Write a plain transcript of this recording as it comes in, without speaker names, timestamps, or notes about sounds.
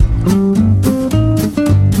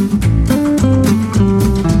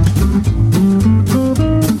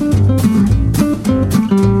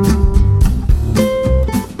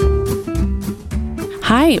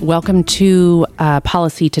Hi, welcome to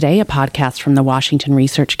Policy Today, a podcast from the Washington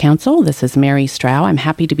Research Council. This is Mary Strau. I'm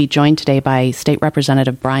happy to be joined today by State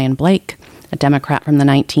Representative Brian Blake, a Democrat from the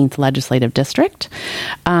 19th Legislative District,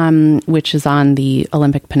 which is on the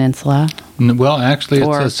Olympic Peninsula. Well, actually, it's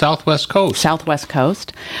the Southwest Coast. Southwest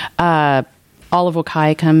Coast. All of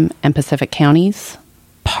Wahkiakum and Pacific counties,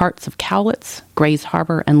 parts of Cowlitz, Grays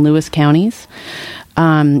Harbor, and Lewis counties.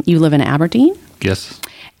 You live in Aberdeen? Yes.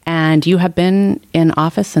 And you have been in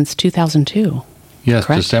office since 2002. Yes,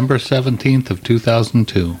 correct? December 17th of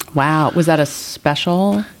 2002. Wow. Was that a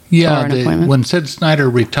special? Yeah, when Sid Snyder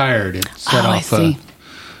retired, it set off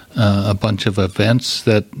a bunch of events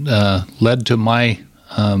that led to my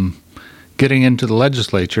getting into the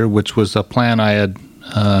legislature, which was a plan I had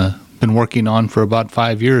been working on for about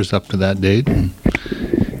 5 years up to that date.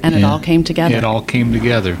 And it all came together. It all came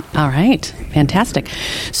together. All right. Fantastic.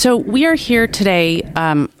 So we are here today.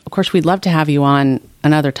 Of course, we'd love to have you on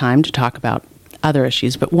another time to talk about other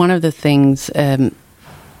issues. But one of the things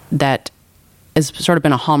that has sort of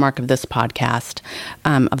been a hallmark of this podcast,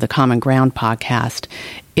 of the Common Ground podcast,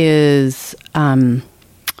 is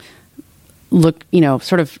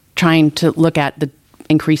sort of trying to look at the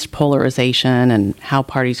increased polarization and how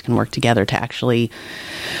parties can work together to actually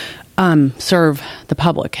serve the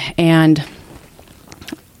public. And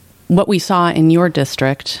what we saw in your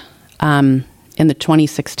district in the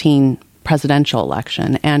 2016 presidential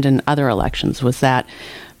election and in other elections was that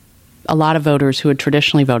a lot of voters who had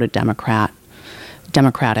traditionally voted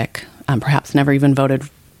Democratic, perhaps never even voted,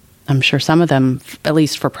 I'm sure some of them, at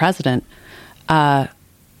least for president,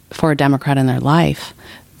 for a Democrat in their life,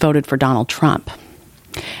 voted for Donald Trump.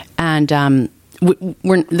 And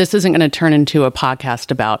this isn't going to turn into a podcast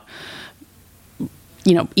about,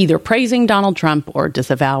 either praising Donald Trump or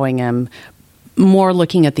disavowing him, more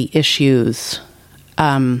looking at the issues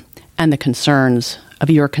and the concerns of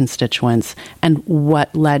your constituents and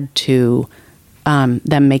what led to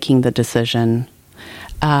them making the decision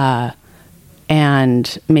and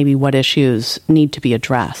maybe what issues need to be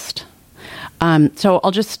addressed. So I'll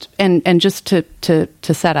just just to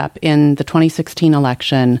set up, in the 2016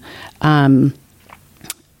 election, a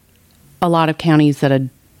lot of counties that had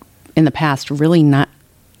in the past really not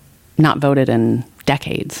voted in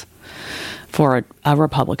decades for a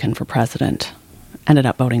Republican for president ended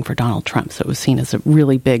up voting for Donald Trump. So it was seen as a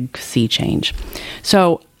really big sea change.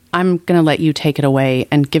 So I'm going to let you take it away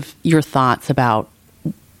and give your thoughts about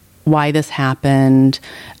why this happened,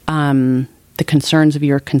 the concerns of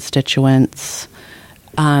your constituents.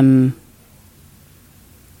 Did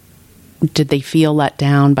they feel let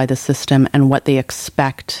down by the system, and what they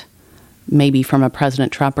expect maybe from a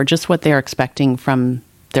President Trump, or just what they're expecting from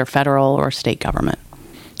their federal or state government?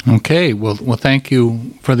 Okay. Well, thank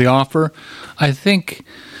you for the offer. I think,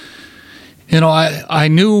 I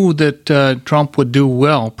knew that Trump would do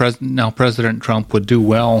well. President Trump would do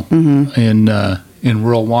well in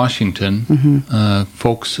rural Washington. Mm-hmm.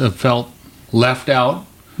 Folks have felt left out.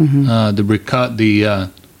 Mm-hmm. The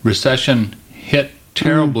recession hit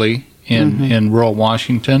terribly in rural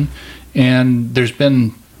Washington, and there's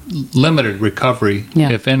been limited recovery,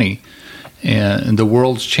 if any. And the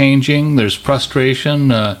world's changing. There's frustration.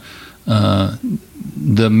 The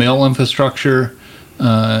mill infrastructure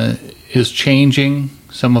is changing.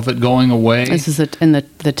 Some of it going away. This is in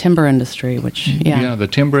the timber industry, which the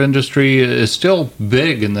timber industry is still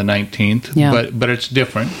big in the 19th, but it's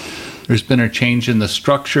different. There's been a change in the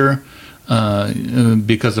structure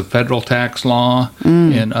because of federal tax law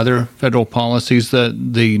and other federal policies. The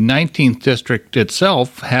 19th district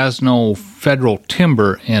itself has no federal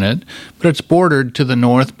timber in it, but it's bordered to the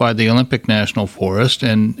north by the Olympic National Forest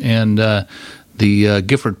and the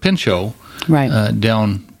Gifford Pinchot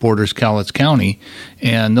down borders Cowlitz County,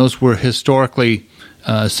 and those were historically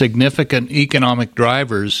significant economic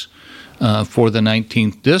drivers for the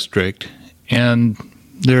 19th district, and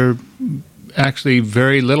they're actually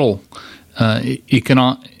very little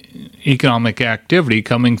economic activity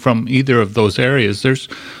coming from either of those areas. There's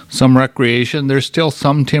some recreation. There's still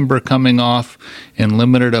some timber coming off in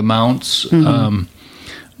limited amounts,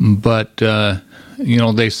 but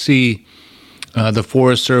they see the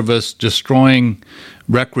Forest Service destroying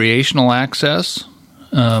recreational access.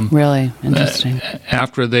 Really interesting.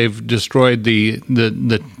 After they've destroyed the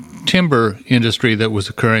timber industry that was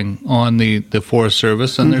occurring on the Forest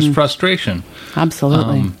Service, and there's frustration.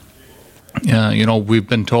 Absolutely. We've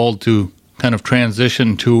been told to kind of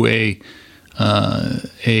transition to a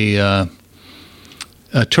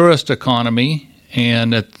tourist economy,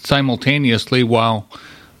 and simultaneously, while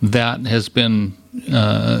that has been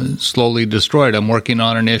slowly destroyed. I'm working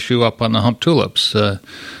on an issue up on the Hump Tulips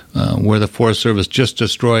where the Forest Service just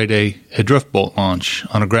destroyed a drift boat launch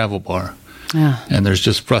on a gravel bar. Yeah. And there's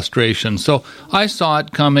just frustration. So I saw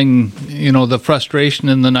it coming, the frustration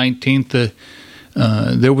in the 19th.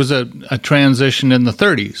 There was a transition in the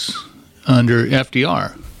 30s under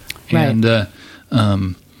FDR. Right.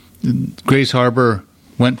 And Grays Harbor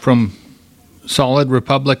went from solid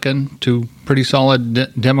Republican to pretty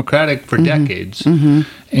solid Democratic for decades. Mm-hmm.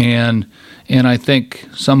 And I think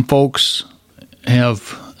some folks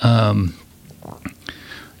have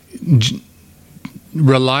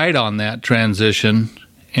relied on that transition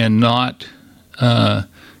and not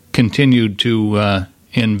continued to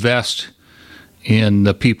invest in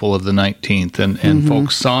the people of the 19th. And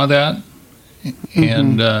folks saw that.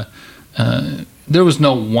 And there was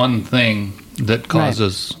no one thing that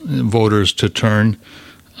causes voters to turn.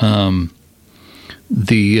 I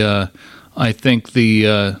think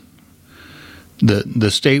the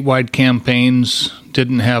statewide campaigns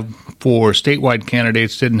for statewide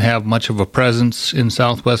candidates didn't have much of a presence in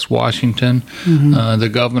Southwest Washington. Mm-hmm. The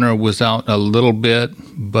governor was out a little bit,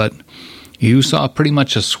 but you saw pretty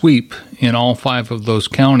much a sweep in all 5 of those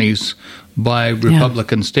counties by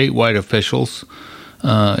Republican statewide officials,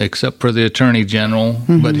 except for the Attorney General.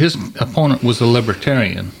 Mm-hmm. But his opponent was a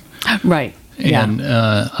Libertarian. Right. And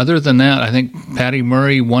other than that, I think Patty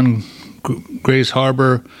Murray won Grays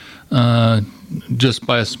Harbor just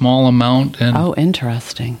by a small amount. And,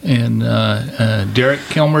 interesting. And Derek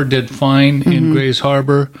Kilmer did fine in Grays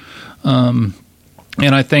Harbor. And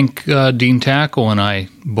I think Dean Tackle and I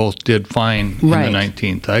both did fine in the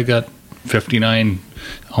 19th. I got 59,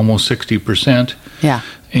 almost 60%. Yeah.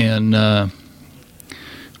 And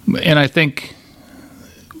I think,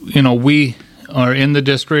 we are in the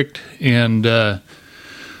district and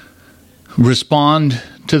respond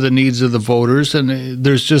to the needs of the voters. And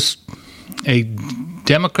there's just a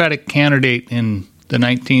Democratic candidate in the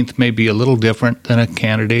 19th may be a little different than a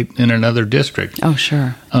candidate in another district. Oh,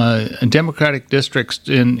 sure. Democratic districts,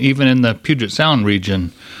 even in the Puget Sound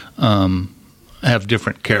region, have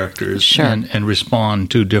different characters and respond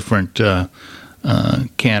to different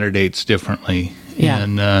candidates differently. Yeah.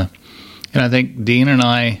 And I think Dean and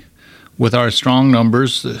I, with our strong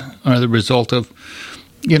numbers, are the result of,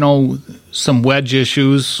 some wedge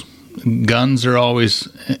issues. Guns are always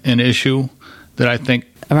an issue that I think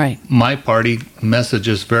my party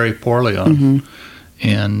messages very poorly on.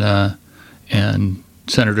 Mm-hmm. And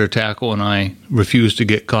Senator Tackle and I refuse to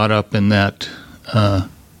get caught up in that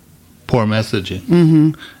poor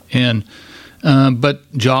messaging. Mm-hmm.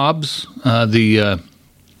 But jobs,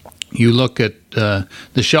 you look at the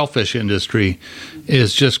shellfish industry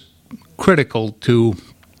is just critical to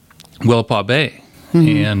Willapa Bay,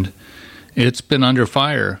 and it's been under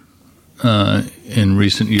fire in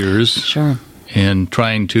recent years. Sure. And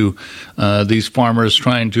trying to these farmers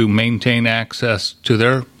trying to maintain access to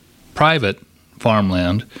their private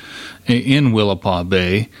farmland in Willapa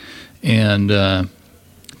Bay, and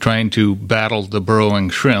trying to battle the burrowing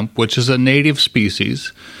shrimp, which is a native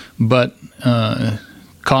species, but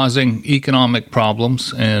causing economic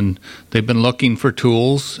problems. And they've been looking for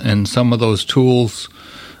tools, and some of those tools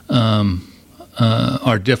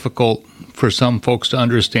are difficult for some folks to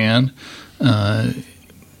understand.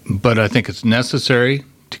 But I think it's necessary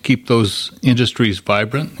to keep those industries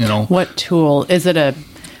vibrant. What tool is it?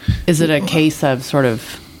 Is it a case of sort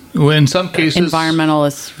of? Well, in some cases,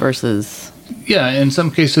 environmentalists versus. Yeah, in some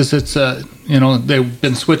cases it's they've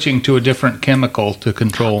been switching to a different chemical to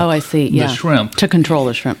control. Oh, I see. Yeah. The shrimp, to control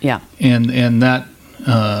the shrimp. Yeah. And that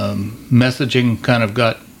messaging kind of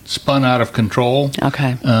got spun out of control.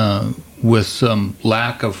 Okay. With some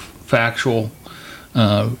lack of factual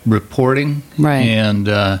reporting, right? And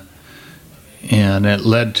it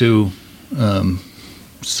led to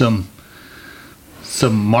some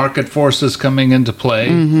market forces coming into play,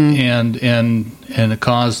 and it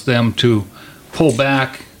caused them to pull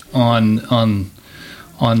back on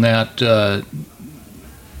that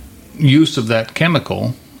use of that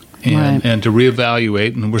chemical, and to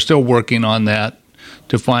reevaluate. And we're still working on that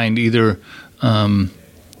to find either the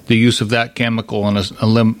use of that chemical in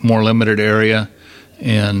a more limited area.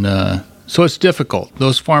 And so it's difficult.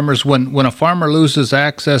 Those farmers, when a farmer loses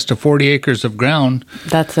access to 40 acres of ground,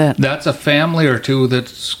 that's it. That's a family or two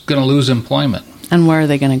that's going to lose employment. And where are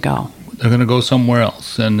they going to go? They're going to go somewhere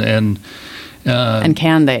else. And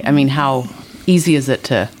can they? I mean, how easy is it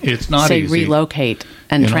to relocate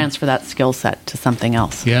and transfer that skill set to something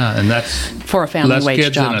else? Yeah, and that's for a family less wage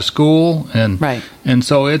kids job in a school, and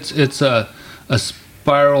so it's a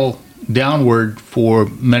spiral downward for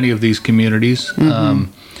many of these communities.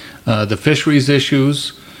 The fisheries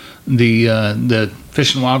issues, the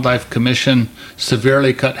Fish and Wildlife Commission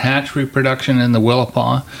severely cut hatchery production in the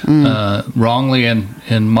Willapa, wrongly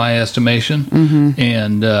in my estimation.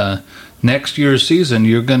 And next year's season,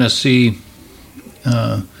 you're going to see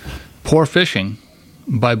poor fishing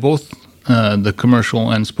by both the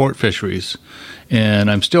commercial and sport fisheries. And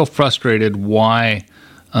I'm still frustrated why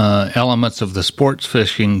elements of the sports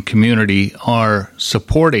fishing community are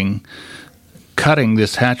supporting cutting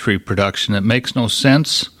this hatchery production. It makes no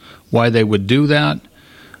sense why they would do that.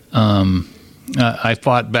 I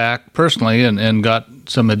fought back personally and got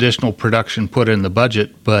some additional production put in the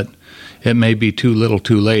budget, but it may be too little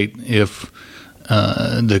too late if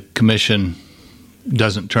the commission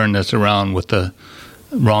doesn't turn this around with the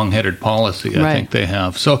wrong-headed policy I think they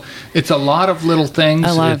have. So it's a lot of little things.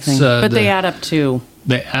 But they add up to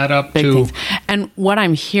big things. And what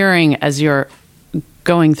I'm hearing as you're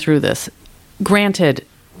going through this, granted,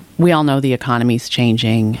 we all know the economy's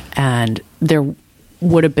changing and there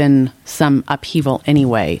would have been some upheaval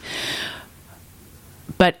anyway.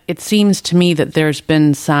 But it seems to me that there's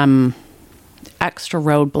been some extra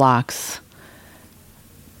roadblocks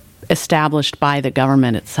established by the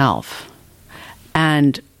government itself.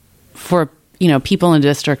 And for people in the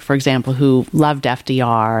district, for example, who loved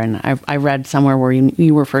FDR, and I read somewhere where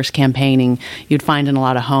you were first campaigning, you'd find in a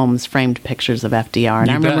lot of homes framed pictures of FDR.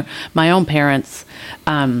 And I remember my own parents,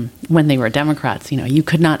 when they were Democrats, you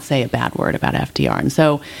could not say a bad word about FDR. And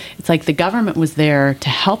so it's like the government was there to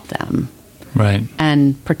help them, right,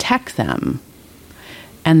 and protect them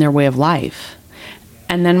and their way of life.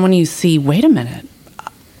 And then when you see, wait a minute,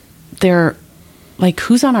 they're like,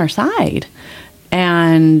 who's on our side?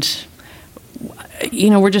 And,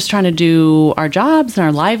 we're just trying to do our jobs and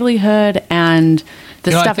our livelihood, and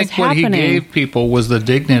the stuff is happening. What he gave people was the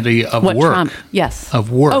dignity of work. Trump, yes.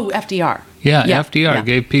 Of work. Oh, FDR. Yeah, FDR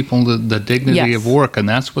gave people the dignity of work, and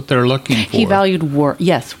that's what they're looking for. He valued work.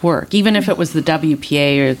 Yes, work. Even if it was the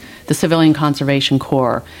WPA or the Civilian Conservation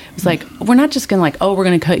Corps. It was like, we're not just going to we're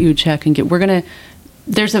going to cut you a check and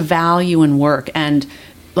there's a value in work. And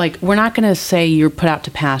we're not going to say you're put out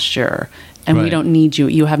to pasture and we don't need you.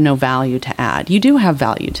 You have no value to add. You do have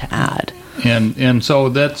value to add. And so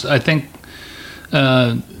that's, I think,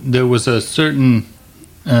 there was a certain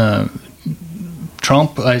Trump,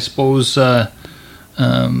 I suppose, they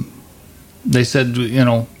said,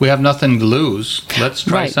 we have nothing to lose. Let's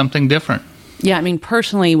try something different. Yeah, I mean,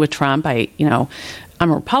 personally with Trump, I'm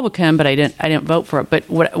a Republican, but I didn't vote for it. But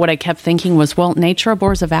what I kept thinking was, well, nature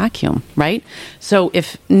abhors a vacuum, right? So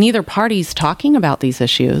if neither party's talking about these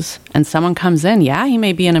issues and someone comes in, he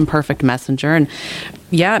may be an imperfect messenger, and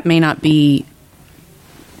it may not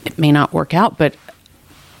work out, but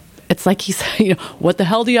it's like he said, what the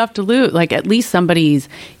hell do you have to lose? Like, at least somebody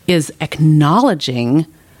is acknowledging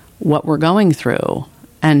what we're going through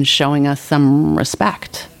and showing us some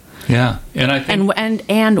respect. Yeah, and I think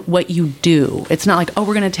and what you do. It's not like,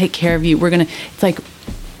 we're going to take care of you. It's like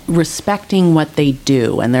respecting what they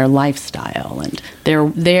do and their lifestyle and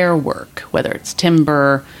their work, whether it's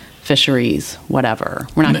timber, fisheries, whatever.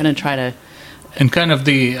 We're not going to try to. And kind of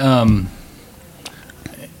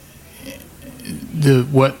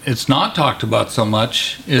what it's not talked about so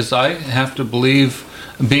much is, I have to believe,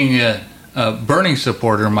 being a Bernie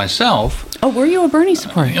supporter myself. Oh, were you a Bernie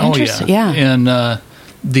supporter? Interesting. Yeah. And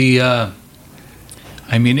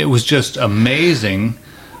it was just amazing,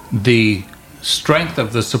 the strength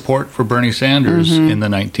of the support for Bernie Sanders in the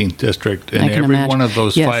 19th district. In every one of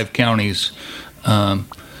those 5 counties,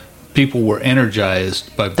 people were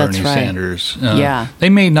energized by Bernie Sanders. They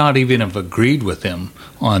may not even have agreed with him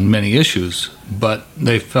on many issues, but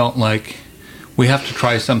they felt like we have to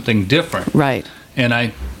try something different. Right. And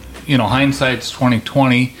hindsight's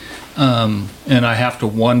 2020, and I have to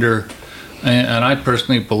wonder. And I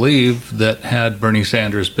personally believe that had Bernie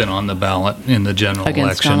Sanders been on the ballot in the general election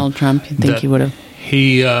against Donald Trump, you think he would have?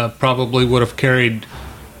 He probably would have carried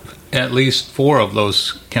at least 4 of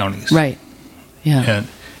those counties. Right. Yeah.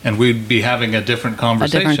 And we'd be having a different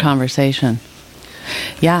conversation.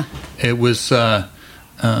 Yeah. It was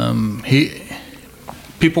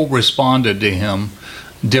people responded to him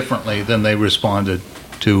differently than they responded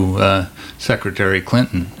to Secretary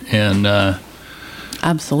Clinton, and.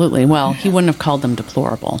 Absolutely. Well, he wouldn't have called them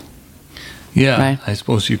deplorable. Yeah, right? I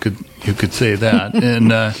suppose you could say that.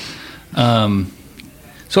 And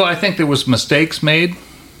so I think there was mistakes made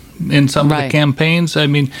in some of the campaigns. I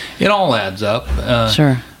mean, it all adds up.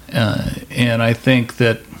 Sure. And I think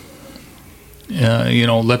that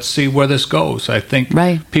let's see where this goes. I think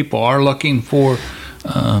people are looking for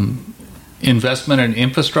investment in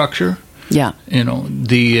infrastructure. Yeah.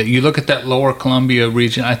 You look at that lower Columbia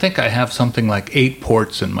region, I think I have something like 8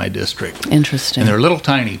 ports in my district. Interesting. And they're little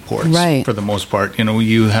tiny ports for the most part.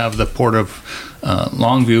 You have the port of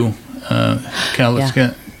Longview,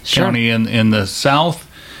 County in the south,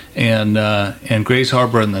 and Grays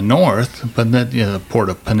Harbor in the north, but then the port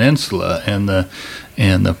of Peninsula and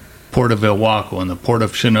the port of Ilwaco and the port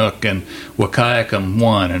of Chinook and Wahkiakum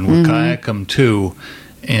 1 and Wahkiakum 2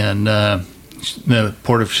 and the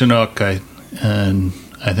port of Chinook, and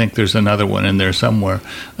I think there's another one in there somewhere.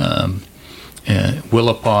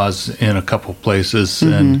 Willapaw's in a couple places,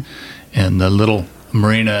 and the little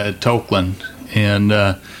marina at Tokeland, and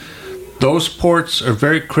those ports are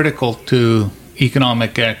very critical to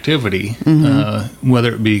economic activity,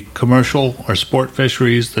 whether it be commercial or sport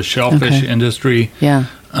fisheries, the shellfish industry,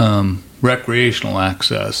 recreational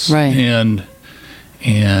access, and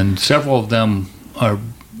several of them are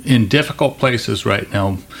in difficult places right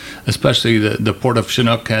now, especially the port of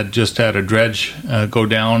Chinook just had a dredge go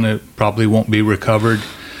down. It probably won't be recovered.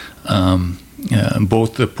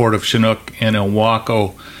 Both the port of Chinook and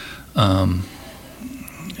Ilwaco,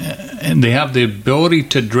 and they have the ability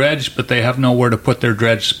to dredge, but they have nowhere to put their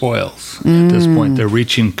dredge spoils. At this point, they're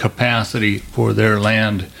reaching capacity for their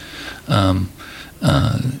land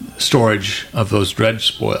storage of those dredge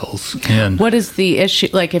spoils. And what is the issue?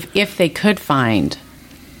 Like, if they could find,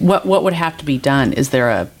 what would have to be done? Is there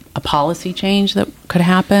a policy change that could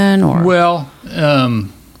happen? Or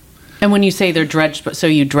and when you say they're dredged, so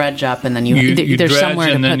you dredge up and then you there's dredge somewhere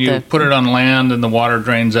and to then put you put it on land and the water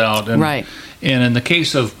drains out. And, And in the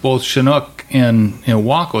case of both Chinook and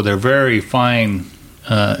Ilwaco, they're very fine.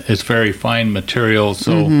 It's very fine material.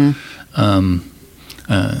 So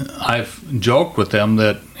I've joked with them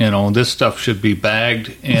that this stuff should be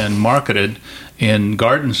bagged and marketed in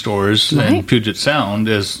garden stores in Puget Sound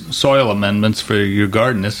as soil amendments for your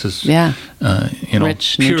garden. This is rich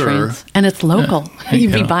pure nutrients, and it's local.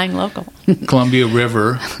 You'd be buying local. Columbia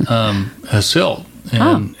River silt,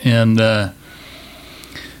 and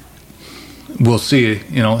we'll see.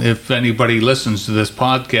 If anybody listens to this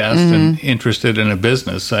podcast and interested in a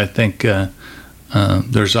business, I think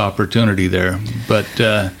there's opportunity there. But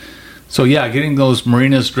getting those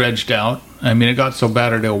marinas dredged out. I mean, it got so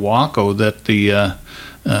bad at Ilwaco that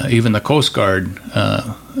even the Coast Guard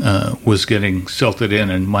was getting silted in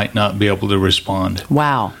and might not be able to respond.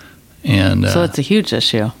 Wow. And so it's a huge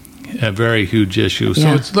issue. A very huge issue.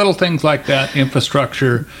 So it's little things like that,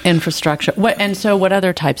 infrastructure. What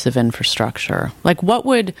other types of infrastructure? Like what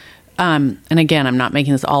would, and again, I'm not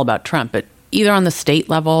making this all about Trump, but either on the state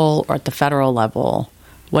level or at the federal level,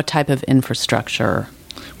 what type of infrastructure?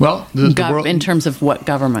 Well, the world, in terms of what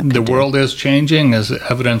government the world is changing, as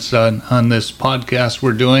evidenced on this podcast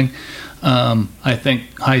we're doing. I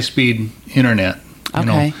think high-speed internet.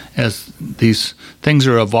 As these things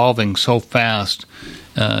are evolving so fast,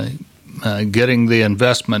 getting the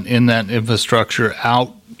investment in that infrastructure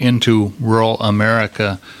out into rural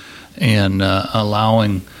America and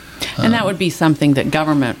allowing. And that would be something that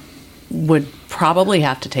government would probably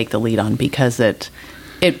have to take the lead on, because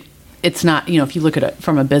it's not, if you look at it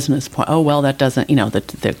from a business point, that doesn't,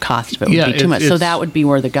 the cost of it would be too much. So that would be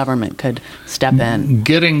where the government could step in.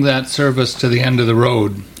 Getting that service to the end of the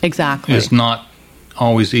road is not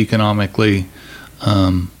always economically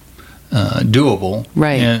doable.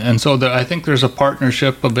 Right. And so I think there's a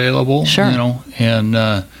partnership available,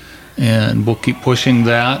 and we'll keep pushing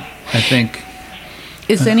that, I think.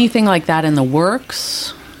 Is anything like that in the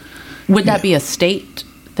works? Would that be a state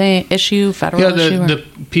issue, federal issue? The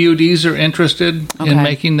PUDs are interested in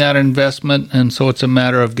making that investment, and so it's a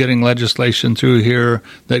matter of getting legislation through here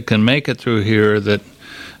that can make it through here. That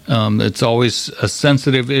it's always a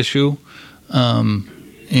sensitive issue,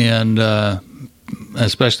 and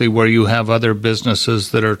especially where you have other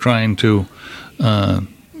businesses that are trying to,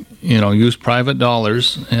 use private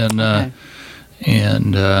dollars, and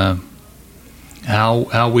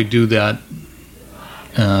how we do that.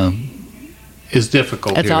 Is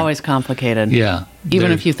difficult. It's always complicated. Yeah.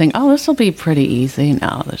 Even if you think, this will be pretty easy.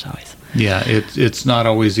 No, there's always. Yeah, it's not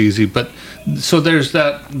always easy. But so there's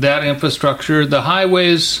that infrastructure. The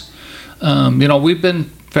highways, we've been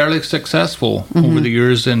fairly successful over the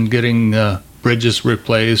years in getting bridges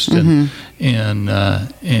replaced, and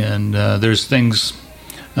there's things.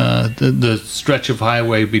 The stretch of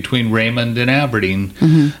highway between Raymond and Aberdeen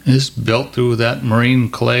is built through that marine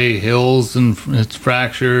clay hills, and it's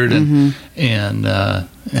fractured and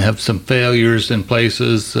have some failures in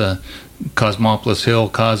places. Cosmopolis Hill,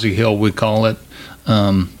 Causey Hill, we call it,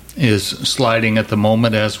 is sliding at the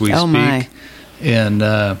moment as we speak. My. And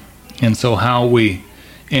so how we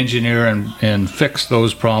engineer and fix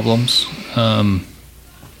those problems,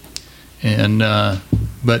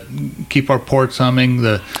 but keep our ports humming.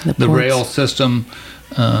 The rail system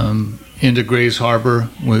into Grays Harbor,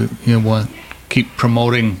 we want to keep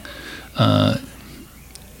promoting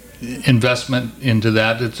investment into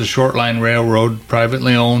that. It's a short line railroad,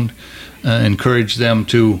 privately owned. Encourage them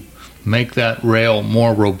to make that rail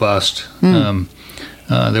more robust.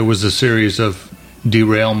 There was a series of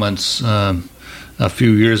derailments a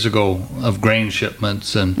few years ago of grain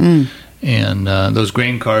shipments, and those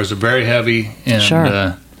grain cars are very heavy,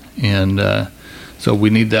 and so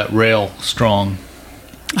we need that rail strong.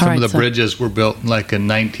 Some of the bridges were built like in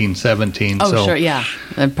 1917. Oh, sure, yeah,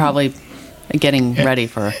 and probably getting ready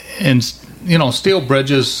for. And steel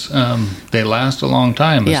bridges, they last a long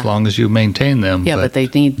time as long as you maintain them. Yeah, but they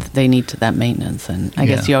need to that maintenance, and I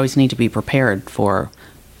guess you always need to be prepared for.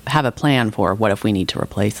 Have a plan for what if we need to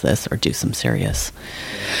replace this or do some serious.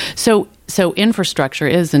 So infrastructure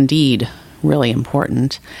is indeed really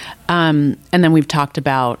important. And then we've talked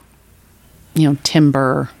about,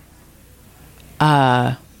 timber.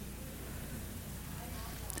 What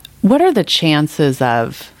are the chances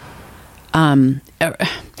of?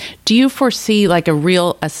 Do you foresee like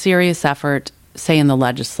a serious effort, say in the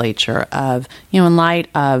legislature, of in light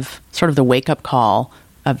of sort of the wake up call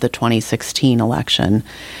of the 2016 election,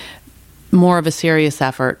 more of a serious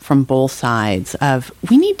effort from both sides of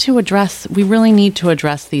we really need to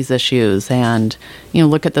address these issues and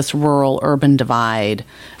look at this rural urban divide,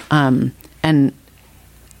 and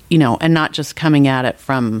not just coming at it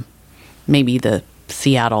from maybe the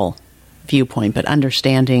Seattle viewpoint, but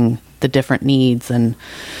understanding the different needs and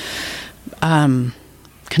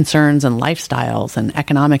concerns and lifestyles and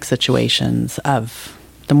economic situations of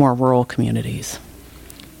the more rural communities.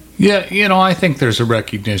 Yeah, I think there's a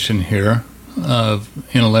recognition here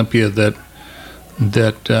in Olympia that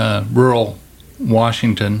rural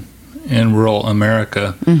Washington and rural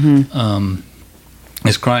America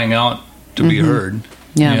is crying out to be heard.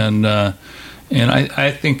 Yeah. And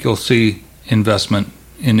I think you'll see investment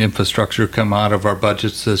in infrastructure come out of our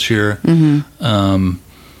budgets this year. And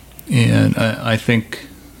I think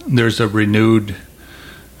there's a renewed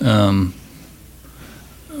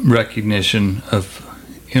recognition of,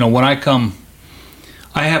 when I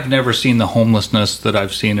have never seen the homelessness that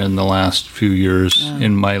I've seen in the last few years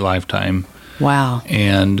in my lifetime. Wow.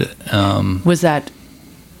 And was that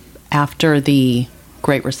after the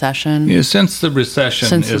Great Recession? Yeah, since the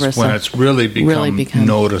recession when it's really become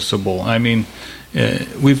noticeable. I mean,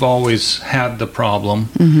 we've always had the problem.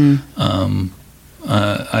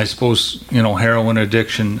 I suppose, heroin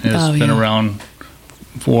addiction has been around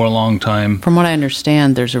for a long time. From what I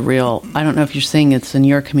understand, there's a real, I don't know if you're seeing it's in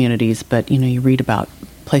your communities, but, you read about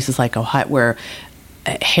places like Ohio where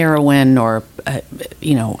heroin or,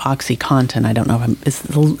 OxyContin, I don't know,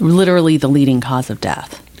 is literally the leading cause of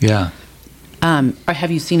death. Yeah. Or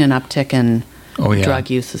have you seen an uptick in drug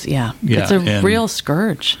uses? Yeah. It's a real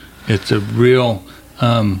scourge. It's a real,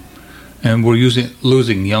 and we're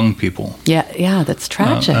losing young people. Yeah, that's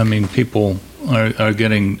tragic. I mean, people are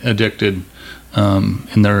getting addicted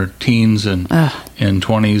in their teens and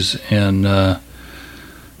 20s, and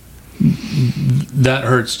that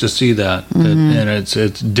hurts to see that. And it's a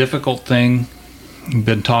difficult thing. I've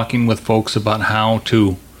been talking with folks about how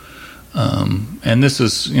to, and this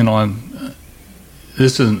is,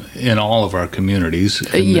 this is in all of our communities.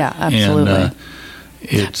 Yeah, absolutely. And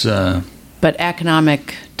it's but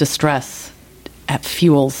economic distress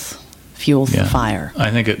fuels the fire. I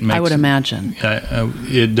think it makes. I would imagine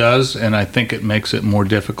it does, and I think it makes it more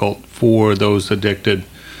difficult for those addicted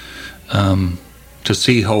to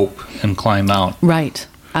see hope and climb out. Right.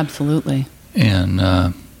 Absolutely.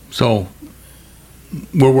 And so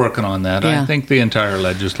we're working on that. Yeah. I think the entire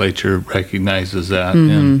legislature recognizes that,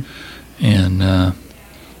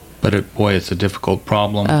 but it's a difficult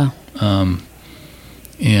problem.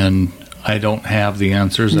 And I don't have the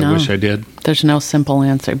answers. No. I wish I did. There's no simple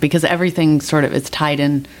answer because everything it's tied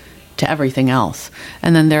in to everything else.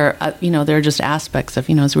 And then there are just aspects of,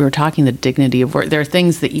 as we were talking, the dignity of work. There are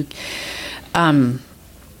things that you, I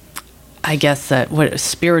guess that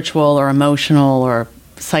spiritual or emotional or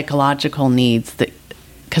psychological needs that,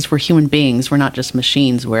 because we're human beings, we're not just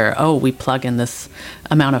machines where, we plug in this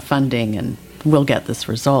amount of funding and we'll get this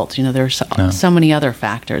result. There's so many other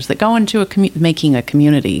factors that go into making a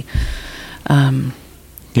community.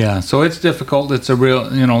 So it's difficult. It's a real,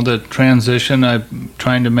 the transition. I'm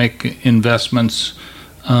trying to make investments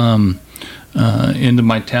into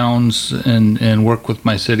my towns and work with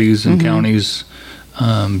my cities and counties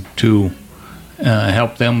to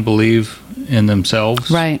help them believe in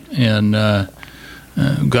themselves. Right. And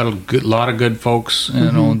got a lot of good folks.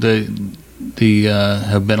 You know, the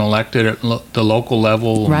have been elected at the local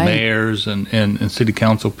level, right. mayors and city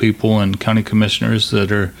council people and county commissioners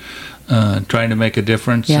that are trying to make a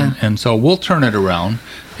difference. Yeah. And so we'll turn it around.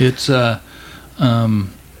 It's and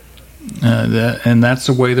that's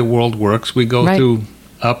the way the world works. We go right. through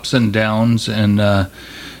ups and downs, and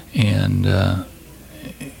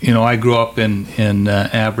you know, I grew up in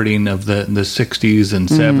Aberdeen of the 60s and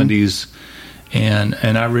 70s,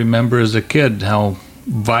 and I remember as a kid how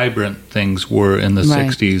vibrant things were in the right.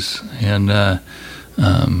 60s, and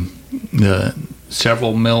the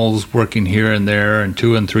several mills working here and there, and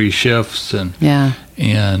 2 and 3 shifts, and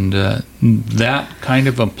that kind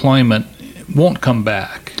of employment won't come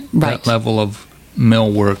back. Right. That level of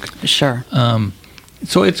mill work. Sure.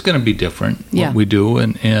 So it's going to be different yeah. what we do,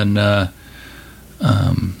 and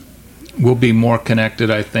we'll be more connected,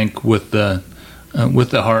 I think, with the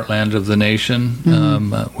heartland of the nation.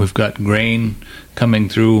 We've got grain coming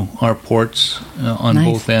through our ports on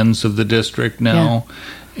nice. both ends of the district now,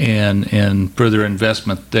 and further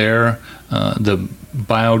investment there. The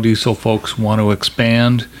biodiesel folks want to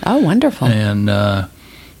expand. Oh, wonderful!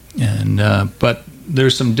 But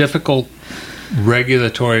there's some difficult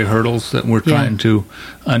regulatory hurdles that we're trying to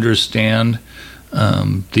understand.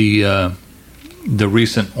 The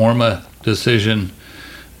recent ORMA decision,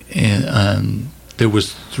 and there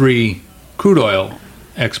was 3 crude oil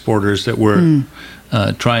exporters that were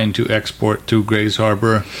trying to export through Grays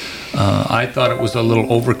Harbor. I thought it was a little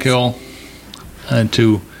overkill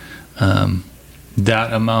to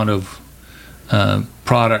that amount of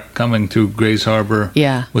product coming through Grays Harbor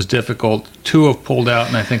was difficult. 2 have pulled out,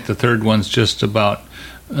 and I think the third one's just about.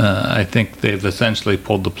 I think they've essentially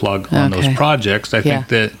pulled the plug on those projects. I think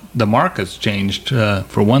that the market's changed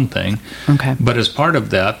for one thing. Okay. But as part of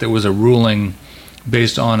that, there was a ruling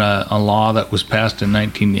based on a law that was passed in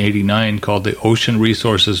 1989 called the Ocean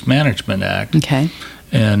Resources Management Act. Okay.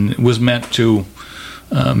 And it was meant to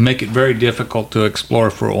make it very difficult to explore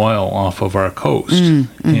for oil off of our coast.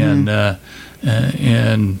 And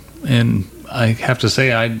I have to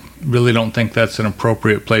say, I really don't think that's an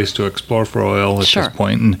appropriate place to explore for oil at this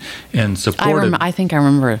point, and support it. I think I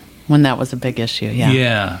remember when that was a big issue. Yeah.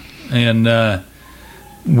 Yeah, and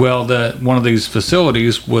one of these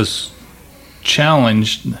facilities was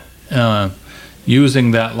challenged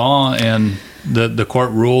using that law, and the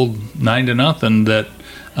court ruled 9-0 that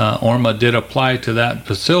ORMA did apply to that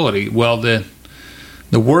facility. Well, the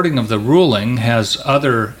wording of the ruling has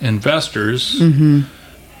other investors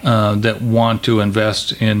that want to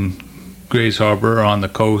invest in Grays Harbor or on the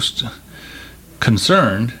coast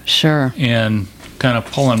concerned. Sure. And kind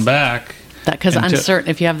of pulling back. Because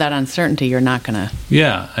if you have that uncertainty, you're not going to.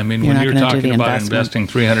 Yeah, I mean, when you're talking about investing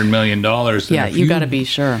 $300 million, you got to be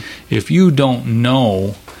sure. If you don't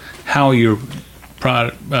know how your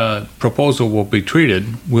proposal will be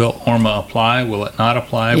treated, will ORMA apply? Will it not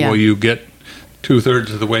apply? Yeah. Will you get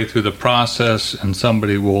 2/3 of the way through the process and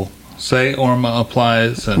somebody will say ORMA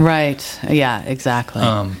applies? Right. Yeah, exactly.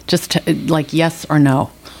 Just like yes or no.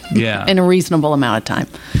 Yeah. In a reasonable amount of time.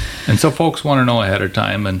 And so folks want to know ahead of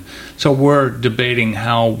time. And so we're debating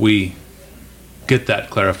how we get that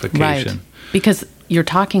clarification. Right. Because you're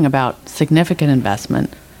talking about significant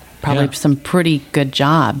investment, probably some pretty good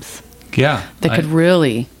jobs. Yeah. That could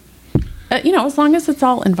really, as long as it's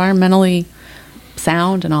all environmentally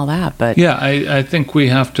sound and all that. But yeah, I think we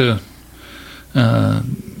have to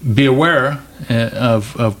be aware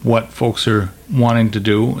of what folks are wanting to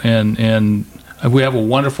do, and we have a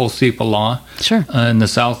wonderful SEPA law. Sure. In the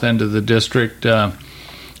south end of the district.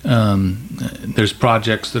 There's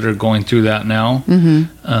projects that are going through that now.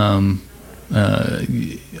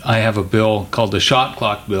 I have a bill called the Shot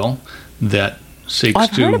Clock Bill that seeks I've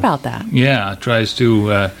heard about that. Yeah, tries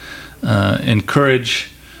to encourage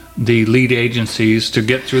the lead agencies to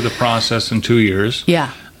get through the process in 2 years. Yeah.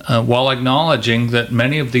 While acknowledging that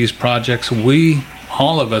many of these projects,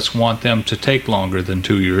 all of us want them to take longer than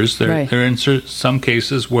 2 years. There are in some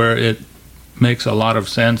cases where it makes a lot of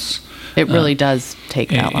sense. It really does take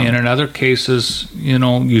that long. And in other cases,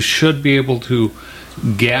 you should be able to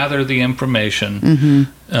gather the information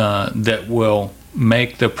that will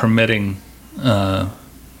make the permitting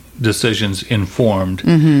decisions informed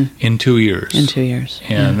in 2 years. In 2 years.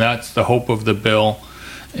 And that's the hope of the bill.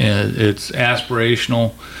 It's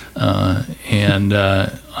aspirational, and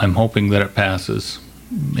I'm hoping that it passes.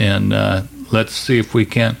 And let's see if we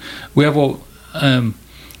can. We have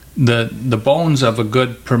the bones of a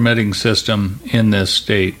good permitting system in this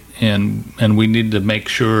state, and we need to make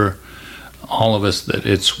sure, all of us, that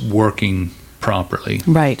it's working properly.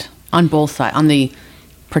 Right. On both sides. On the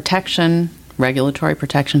protection, regulatory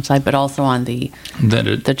protection side, but also on the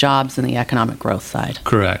jobs and the economic growth side.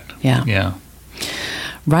 Correct. Yeah.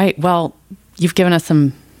 Right. Well, you've given us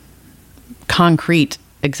some concrete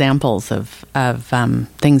examples of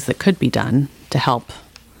things that could be done to help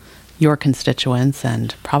your constituents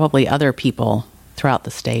and probably other people throughout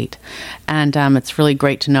the state. And it's really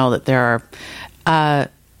great to know that there are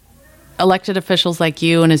elected officials like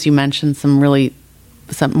you, and as you mentioned, some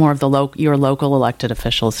more of your local elected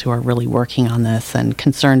officials who are really working on this and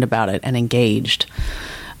concerned about it and engaged.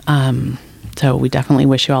 So we definitely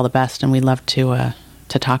wish you all the best, and we'd love to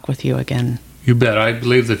talk with you again. You bet. I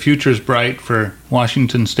believe the future's bright for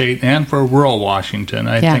Washington State and for rural Washington.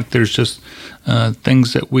 I think there's just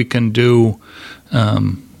things that we can do,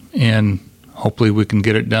 and hopefully we can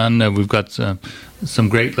get it done. We've got some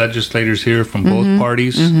great legislators here from both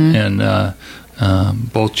parties and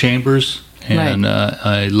both chambers, and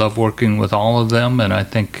I love working with all of them, and I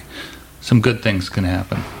think some good things can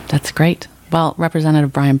happen. That's great. Well,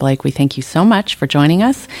 Representative Brian Blake, we thank you so much for joining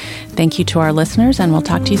us. Thank you to our listeners, and we'll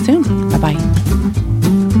talk to you soon. Bye-bye.